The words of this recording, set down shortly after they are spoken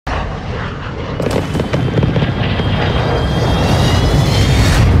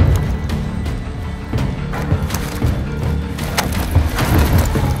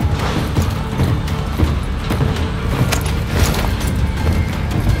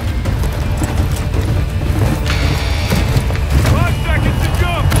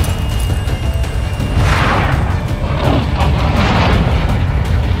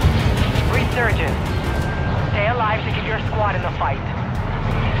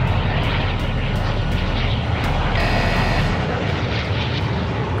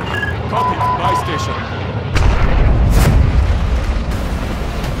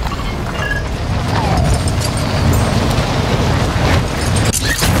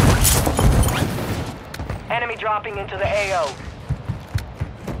dropping into the AO.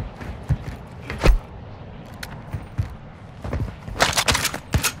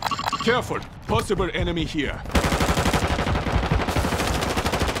 Careful! Possible enemy here.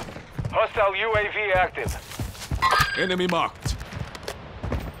 Hostile UAV active. Enemy marked.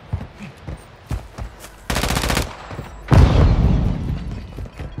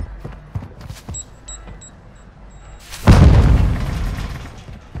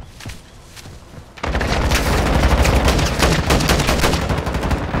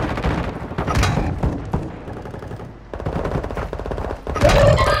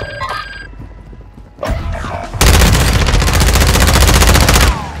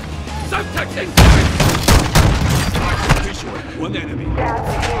 One enemy.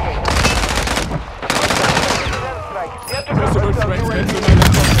 Possible threat to my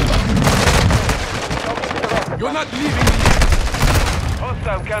left. You're not leaving me.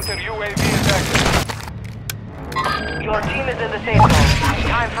 Hostile counter UAV is active. Your team is in the safe zone.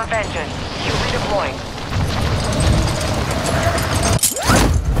 Time for vengeance. You redeploying.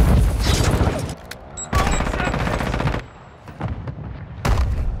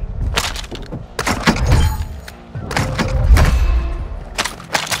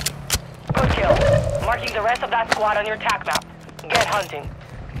 Marking the rest of that squad on your TAC map. Get hunting.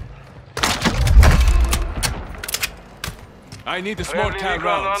 I need a small Friendly 10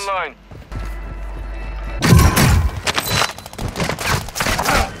 recon rounds. online.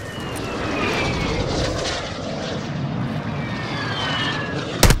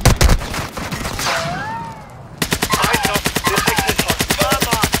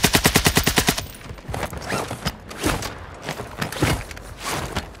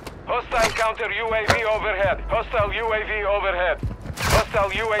 Hostile counter UAV overhead. Hostile UAV overhead. Hostile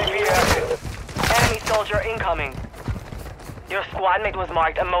UAV active. Enemy soldier incoming. Your squad mate was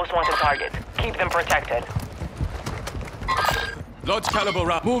marked a most wanted target. Keep them protected. Large caliber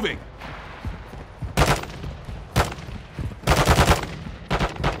round. Moving.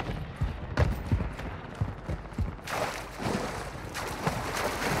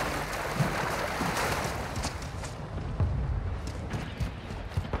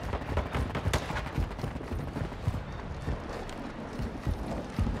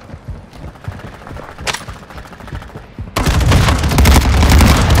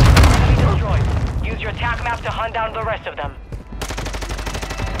 Your TAC map to hunt down the rest of them.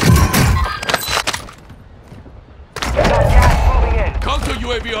 Gas moving in. Counter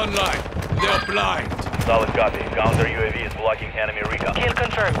UAV online. They're blind. Solid copy. Counter UAV is blocking enemy recon. Kill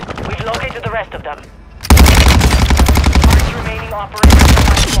confirmed. We've located the rest of them. Marked remaining operators from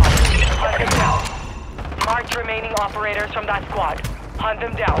that squad. Hunt them down. Marked remaining operators from that squad. Hunt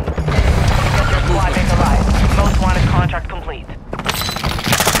them down. Get your squad mate alive. Most wanted contract complete. Move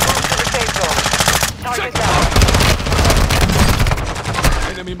to the safe zone. Target down.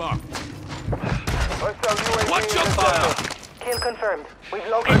 Enemy marked. Hostile UAV Watch your is fire! active. Kill confirmed. We've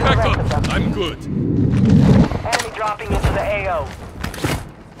I'm located the back rest of them. up. I'm good. Enemy dropping into the AO.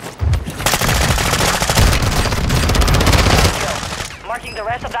 Marking the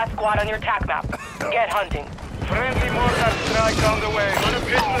rest of that squad on your TAC map. Get hunting. Friendly mortar strike on the way. On a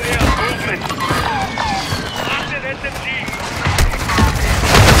pistol here. Movement. Active SMG.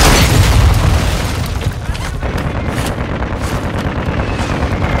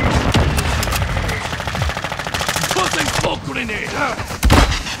 Tossing smoke grenade.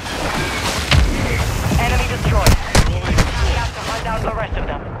 Enemy destroyed. We have to hunt down the rest of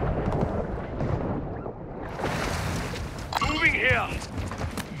them. Moving here.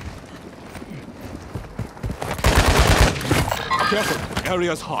 Careful.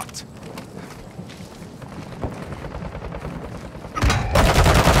 Area's hot.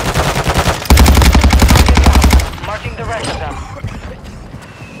 Marking the rest of them.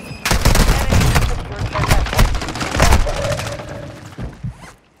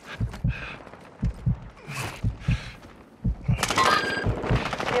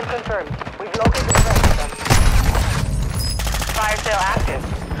 Kill confirmed. We've located the rest of them. Fire sale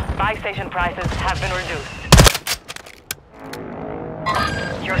active. Buy station prices have been reduced.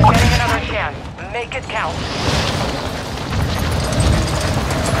 You're getting another chance. Make it count.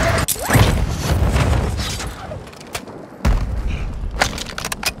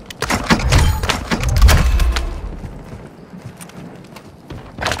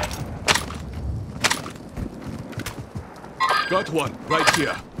 Got one, right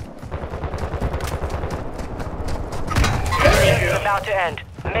here. It's about to end.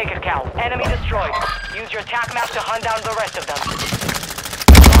 Make it count. Enemy destroyed. Use your TAC map to hunt down the rest of them.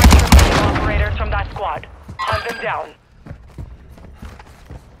 Mark your operators from that squad. Hunt them down.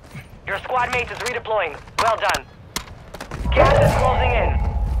 Your squad mate is redeploying. Well done. Gas is closing in.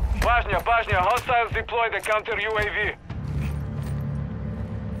 Bajnia, hostiles deploy the counter UAV.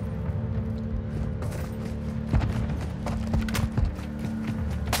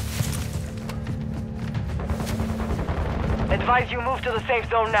 Advise you move to the safe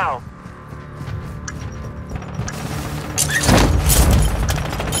zone now.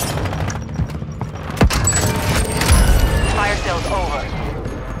 Fire sales over.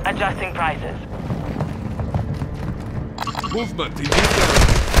 Adjusting prices. Movement in this area.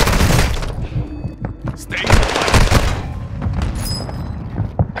 Stay in the fight.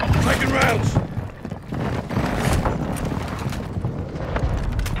 Taking rounds.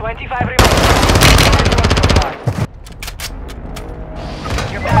 25 remaining.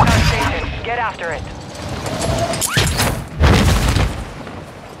 You're back on station. Get after it.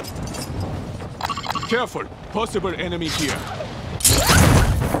 Careful. Possible enemy here.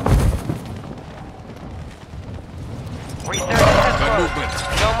 Resurgence has Got closed.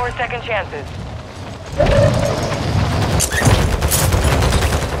 movement. No more second chances.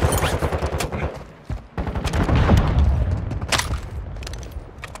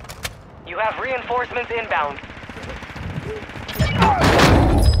 You have reinforcements inbound.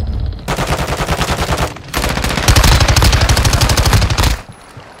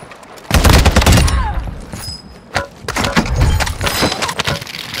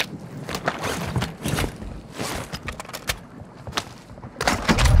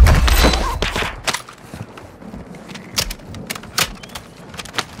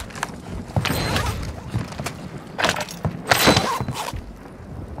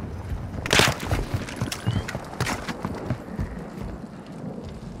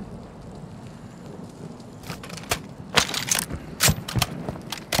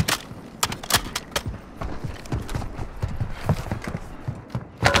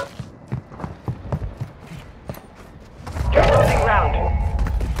 Closing round.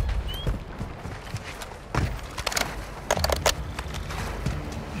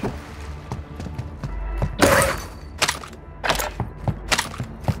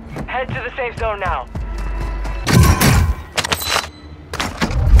 Head to the safe zone now.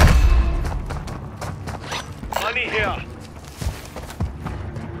 Money here.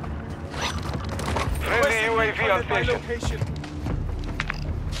 Friendly UAV on station.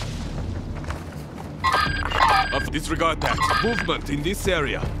 Disregard that. Movement in this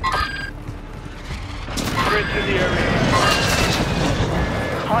area. Threats in the area.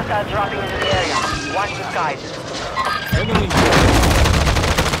 Hostiles dropping into the area. Watch the skies. Enemy.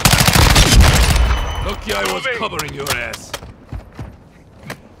 Lucky I was covering your ass.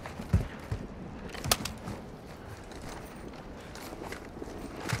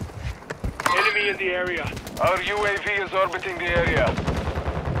 Enemy in the area. Our UAV is orbiting the area.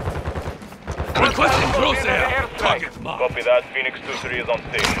 Requesting close An air. airstrike. Target mark. Copy that. Phoenix 2-3 is on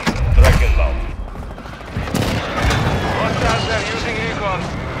station. Strike inbound. Hostiles are using recon.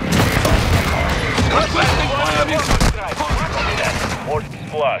 Requesting fire mission. Copy that. Horse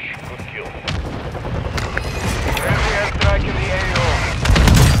splash. Good kill. Friendly airstrike in the AO.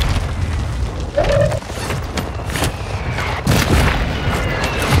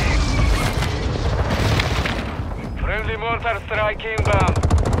 Friendly mortar strike inbound.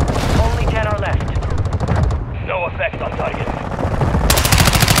 Only 10 are left. No effect on target.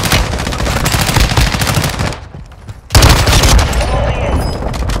 Only in.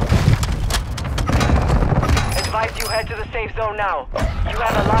 Advise you head to the safe zone now. You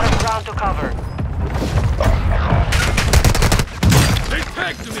have a lot of ground to cover. They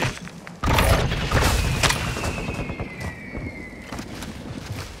tagged me.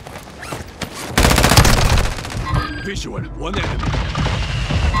 Visual. One enemy.